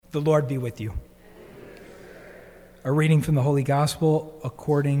The Lord be with you. A reading from the Holy Gospel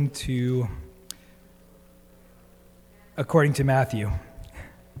according to Matthew.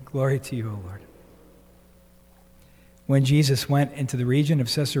 Glory to you, O Lord. When Jesus went into the region of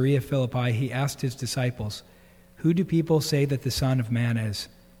Caesarea Philippi, he asked his disciples, "Who do people say that the Son of Man is?"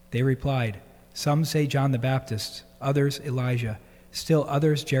 They replied, "Some say John the Baptist, others Elijah, still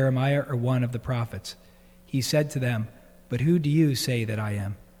others Jeremiah or one of the prophets." He said to them, "But who do you say that I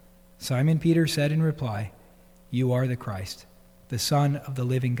am?" Simon Peter said in reply, "You are the Christ, the Son of the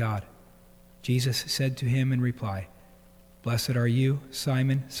living God." Jesus said to him in reply, "Blessed are you,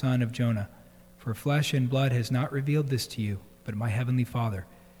 Simon, son of Jonah, for flesh and blood has not revealed this to you, but my heavenly Father.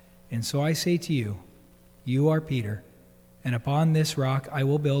 And so I say to you, you are Peter, and upon this rock I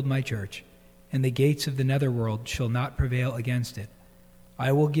will build my church, and the gates of the netherworld shall not prevail against it.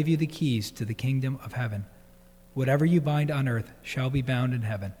 I will give you the keys to the kingdom of heaven. Whatever you bind on earth shall be bound in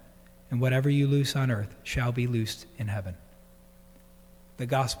heaven, and whatever you loose on earth shall be loosed in heaven." The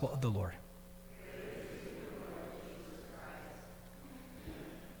Gospel of the Lord.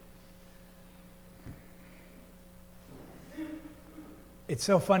 It's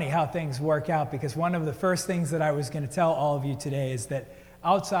so funny how things work out, because one of the first things that I was going to tell all of you today is that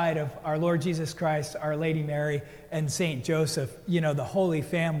outside of our Lord Jesus Christ, Our Lady Mary, and Saint Joseph, the Holy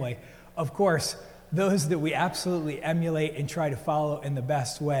Family, of course, those that we absolutely emulate and try to follow in the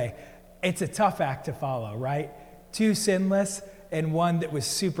best way, it's a tough act to follow, right? Two sinless and one that was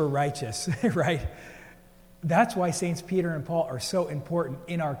super righteous, right? That's why Saints Peter and Paul are so important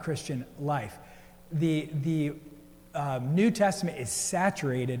in our Christian life. The New Testament is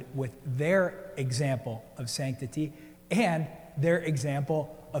saturated with their example of sanctity and their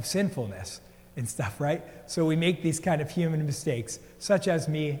example of sinfulness and stuff, right? So we make these kind of human mistakes, such as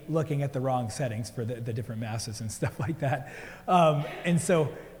me looking at the wrong settings for the different masses and stuff like that. And so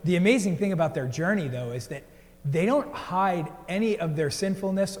the amazing thing about their journey, though, is that they don't hide any of their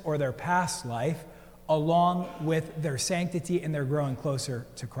sinfulness or their past life along with their sanctity and their growing closer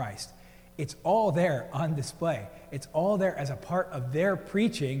to Christ. It's all there on display. It's all there as a part of their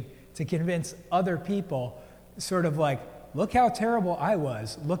preaching to convince other people, sort of like, look how terrible I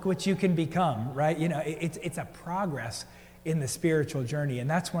was. Look what you can become, right? It's a progress in the spiritual journey, and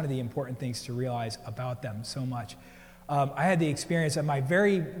that's one of the important things to realize about them so much. I had the experience at my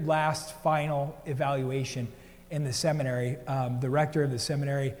very last final evaluation in the seminary. The rector of the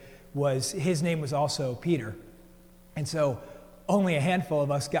seminary his name was also Peter. And so only a handful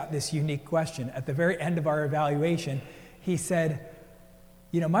of us got this unique question. At the very end of our evaluation, he said,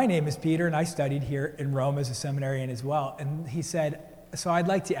 my name is Peter, and I studied here in Rome as a seminarian as well. And he said, so I'd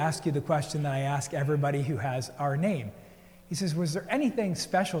like to ask you the question that I ask everybody who has our name. He says, was there anything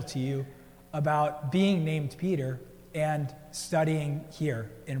special to you about being named Peter and studying here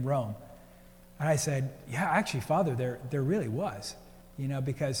in Rome? And I said, yeah, actually, Father, there really was,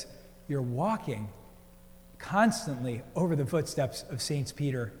 because you're walking constantly over the footsteps of Saints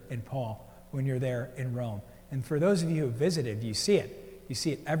Peter and Paul when you're there in Rome. And for those of you who have visited, you see it. You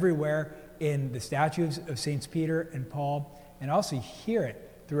see it everywhere in the statues of Saints Peter and Paul, and also hear it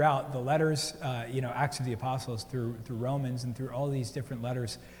throughout the letters, Acts of the Apostles, through Romans, and through all these different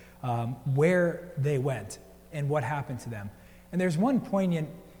letters, where they went and what happened to them. And there's one poignant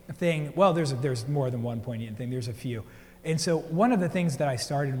thing. Well, there's more than one poignant thing. There's a few. And so one of the things that I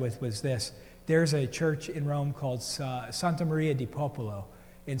started with was this. There's a church in Rome called Santa Maria di Popolo.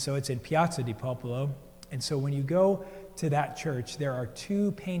 And so it's in Piazza di Popolo. And so when you go to that church, there are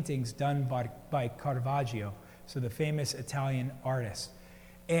two paintings done by Caravaggio, so the famous Italian artist.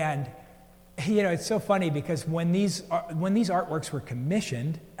 And, it's so funny because when these artworks were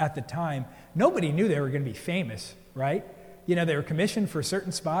commissioned at the time, nobody knew they were going to be famous, right? They were commissioned for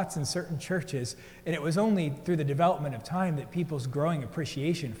certain spots in certain churches, and it was only through the development of time that people's growing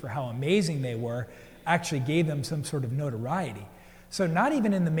appreciation for how amazing they were actually gave them some sort of notoriety. So not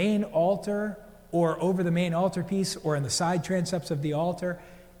even in the main altar or over the main altarpiece or in the side transepts of the altar,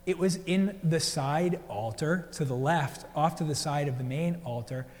 it was in the side altar to the left, off to the side of the main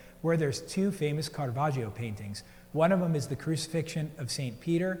altar, where there's two famous Caravaggio paintings. One of them is the crucifixion of St.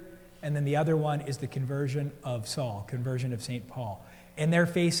 Peter, and then the other one is the conversion of Saul, conversion of St. Paul. And they're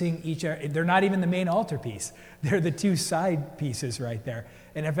facing each other. They're not even the main altarpiece. They're the two side pieces right there.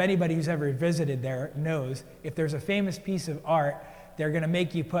 And if anybody who's ever visited there knows, if there's a famous piece of art, they're going to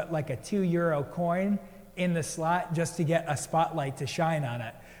make you put like a €2 coin in the slot just to get a spotlight to shine on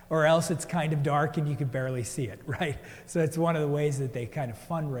it. Or else it's kind of dark and you can barely see it, right? So it's one of the ways that they kind of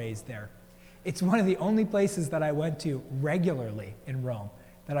fundraise there. It's one of the only places that I went to regularly in Rome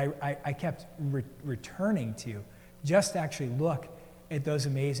that I kept returning to just to actually look at those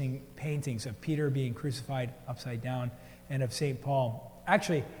amazing paintings of Peter being crucified upside down and of St. Paul.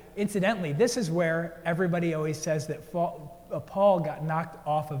 Actually, incidentally, this is where everybody always says that Paul got knocked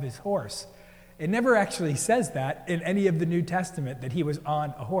off of his horse. It never actually says that in any of the New Testament, that he was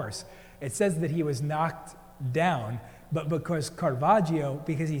on a horse. It says that he was knocked down, but because Caravaggio,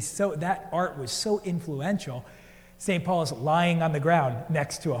 that art was so influential, St. Paul is lying on the ground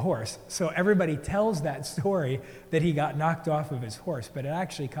next to a horse. So everybody tells that story that he got knocked off of his horse, but it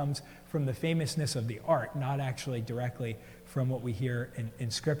actually comes from the famousness of the art, not actually directly from what we hear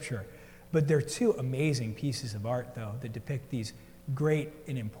in Scripture. But they're two amazing pieces of art, though, that depict these great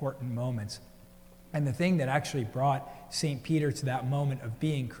and important moments. And the thing that actually brought St. Peter to that moment of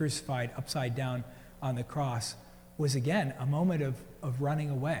being crucified upside down on the cross was, again, a moment of running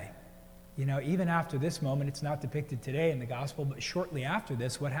away. You know, even after this moment, it's not depicted today in the gospel, but shortly after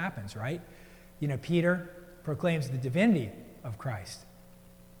this, what happens, right? You know, Peter proclaims the divinity of Christ.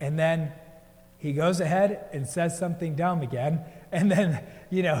 And then he goes ahead and says something dumb again. And then,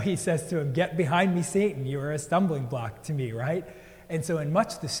 you know, he says to him, "Get behind me, Satan. You are a stumbling block to me," right? And so in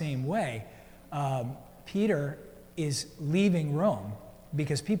much the same way, Peter is leaving Rome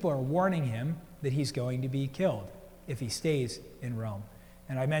because people are warning him that he's going to be killed if he stays in Rome.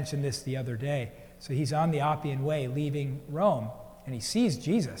 And I mentioned this the other day. So he's on the Appian Way leaving Rome, and he sees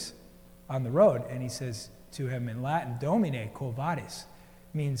Jesus on the road, and he says to him in Latin, "Domine, quo vadis?"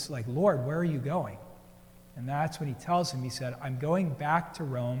 Means like, "Lord, where are you going?" And that's when he tells him, he said, "I'm going back to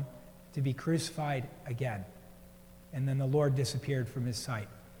Rome to be crucified again." And then the Lord disappeared from his sight.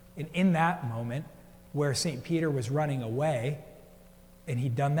 And in that moment, where St. Peter was running away, and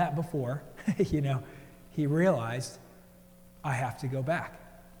he'd done that before, you know, he realized, I have to go back.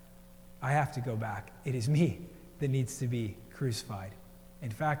 I have to go back. It is me that needs to be crucified. In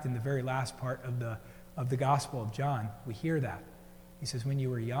fact, in the very last part of the Gospel of John, we hear that. He says, when you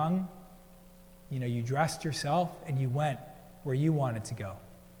were young, you know, you dressed yourself and you went where you wanted to go.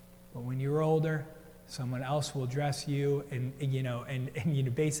 But when you're older, someone else will dress you and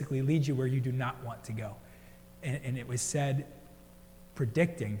basically lead you where you do not want to go. And it was said,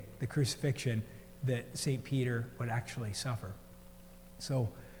 predicting the crucifixion, that St. Peter would actually suffer. So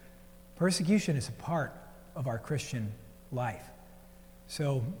persecution is a part of our Christian life.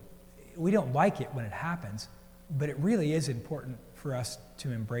 So we don't like it when it happens, but it really is important for us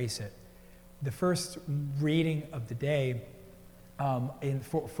to embrace it. The first reading of the day,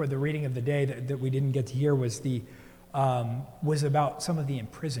 for the reading of the day that we didn't get to hear, was about some of the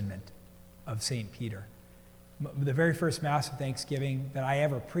imprisonment of St. Peter. The very first Mass of Thanksgiving that I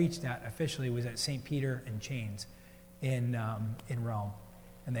ever preached at officially was at St. Peter in chains in Rome.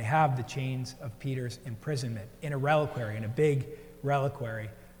 And they have the chains of Peter's imprisonment in a reliquary, in a big reliquary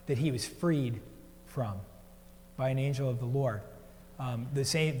that he was freed from by an angel of the Lord.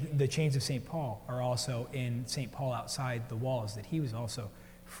 The chains of St. Paul are also in St. Paul outside the walls that he was also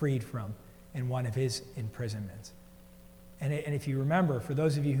freed from in one of his imprisonments. And if you remember, for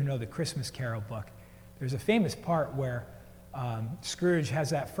those of you who know the Christmas Carol book, there's a famous part where Scrooge has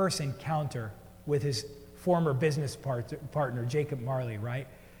that first encounter with his former business partner, Jacob Marley, right?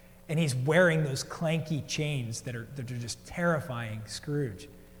 And he's wearing those clanky chains that are just terrifying Scrooge.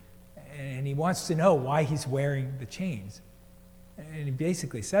 And he wants to know why he's wearing the chains. And he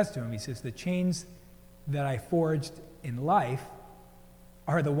basically says to him, he says, "The chains that I forged in life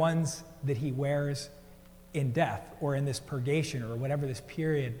are the ones that he wears in death, or in this purgation, or whatever this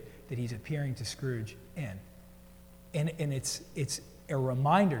period that he's appearing to Scrooge in." And it's a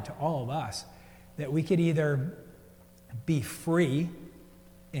reminder to all of us that we could either be free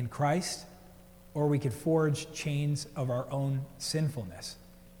in Christ, or we could forge chains of our own sinfulness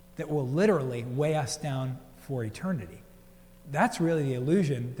that will literally weigh us down for eternity. That's really the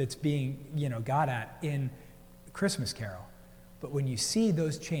illusion that's being, got at in Christmas Carol. But when you see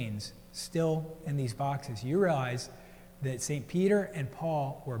those chains still in these boxes, you realize that St. Peter and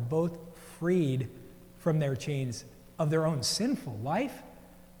Paul were both freed from their chains of their own sinful life,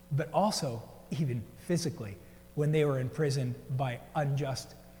 but also even physically when they were imprisoned by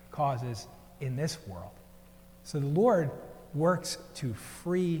unjust causes in this world. So the Lord works to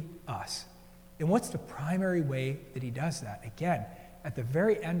free us. And what's the primary way that he does that? Again, at the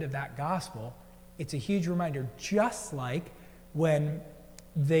very end of that gospel, it's a huge reminder, just like when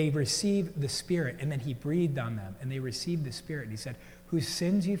they received the Spirit and then he breathed on them and they received the Spirit. And he said, "Whose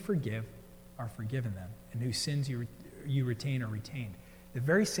sins you forgive are forgiven them, and whose sins you retain are retained." The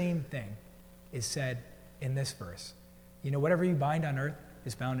very same thing is said in this verse. Whatever you bind on earth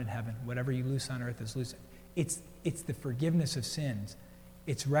is bound in heaven. Whatever you loose on earth is loose. It's the forgiveness of sins.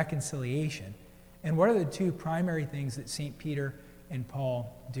 It's reconciliation. And what are the two primary things that St. Peter and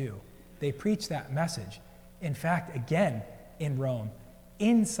Paul do. They preach that message. In fact, again, in Rome,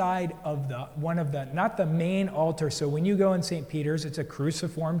 inside of not the main altar. So when you go in St. Peter's, it's a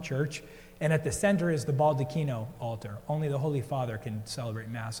cruciform church, and at the center is the baldacchino altar. Only the Holy Father can celebrate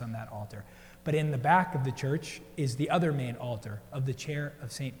Mass on that altar. But in the back of the church is the other main altar of the chair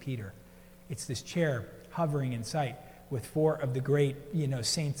of St. Peter. It's this chair hovering in sight with four of the great,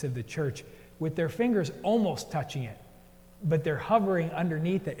 saints of the church with their fingers almost touching it, but they're hovering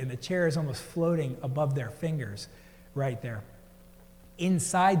underneath it, and the chair is almost floating above their fingers right there.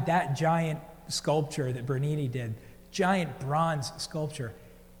 Inside that giant sculpture that Bernini did, giant bronze sculpture,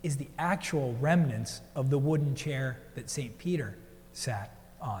 is the actual remnants of the wooden chair that St. Peter sat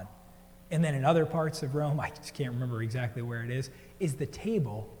on. And then in other parts of Rome, I just can't remember exactly where it is the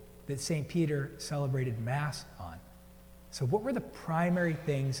table that St. Peter celebrated Mass on. So what were the primary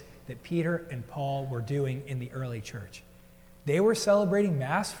things that Peter and Paul were doing in the early church? They were celebrating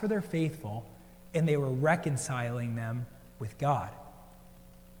Mass for their faithful, and they were reconciling them with God.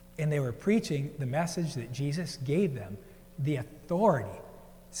 And they were preaching the message that Jesus gave them, the authority.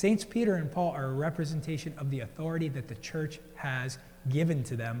 Saints Peter and Paul are a representation of the authority that the church has given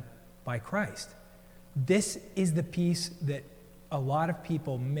to them by Christ. This is the piece that a lot of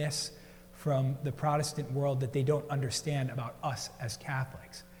people miss from the Protestant world that they don't understand about us as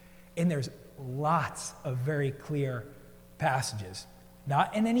Catholics. And there's lots of very clear passages,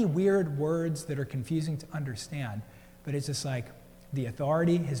 not in any weird words that are confusing to understand, but it's just like, the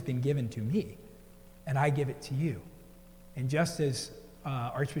authority has been given to me, and I give it to you. And just as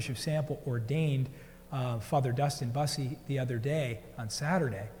Archbishop Sample ordained Father Dustin Bussey the other day on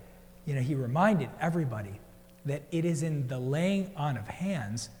Saturday, he reminded everybody that it is in the laying on of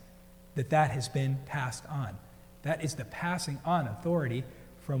hands that has been passed on. That is the passing on authority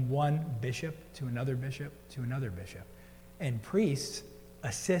from one bishop to another bishop to another bishop. And priests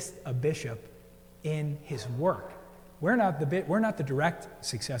assist a bishop in his work. We're not the direct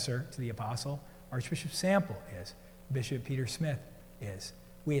successor to the apostle. Archbishop Sample is. Bishop Peter Smith is.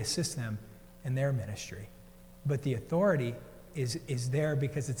 We assist them in their ministry. But the authority is there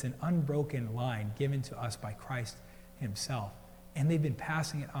because it's an unbroken line given to us by Christ himself. And they've been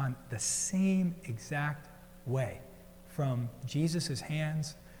passing it on the same exact way, from Jesus'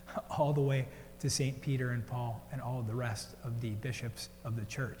 hands all the way to St. Peter and Paul and all the rest of the bishops of the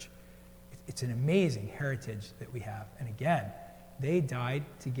church. It's an amazing heritage that we have. And again, they died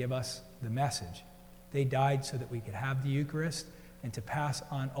to give us the message. They died so that we could have the Eucharist and to pass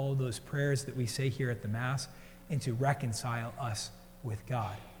on all those prayers that we say here at the Mass and to reconcile us with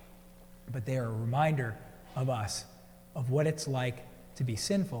God. But they are a reminder of us of what it's like to be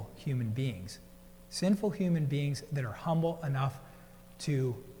sinful human beings. Sinful human beings that are humble enough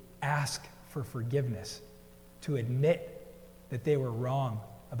to ask for forgiveness, to admit that they were wrong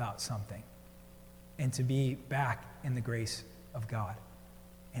about something, and to be back in the grace of God.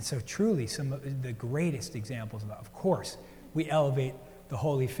 And so truly, some of the greatest examples of that, of course, we elevate the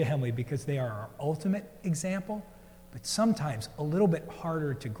Holy Family because they are our ultimate example, but sometimes a little bit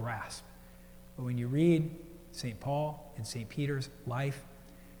harder to grasp. But when you read St. Paul and St. Peter's life,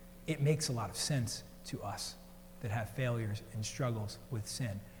 it makes a lot of sense to us that have failures and struggles with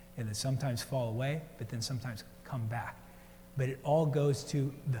sin, and that sometimes fall away, but then sometimes come back. But it all goes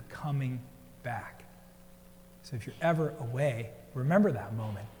to the coming back. So if you're ever away, remember that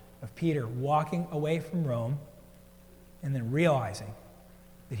moment of Peter walking away from Rome and then realizing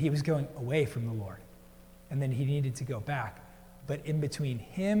that he was going away from the Lord and then he needed to go back. But in between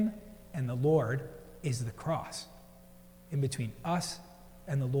him and the Lord is the cross. In between us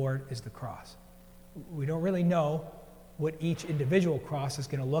and the Lord is the cross. We don't really know what each individual cross is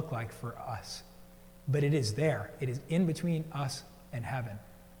going to look like for us, but it is there. It is in between us and heaven.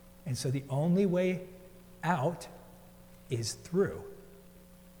 And so the only way out is through,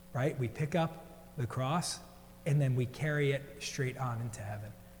 right? We pick up the cross and then we carry it straight on into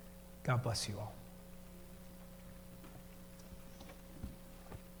heaven. God bless you all.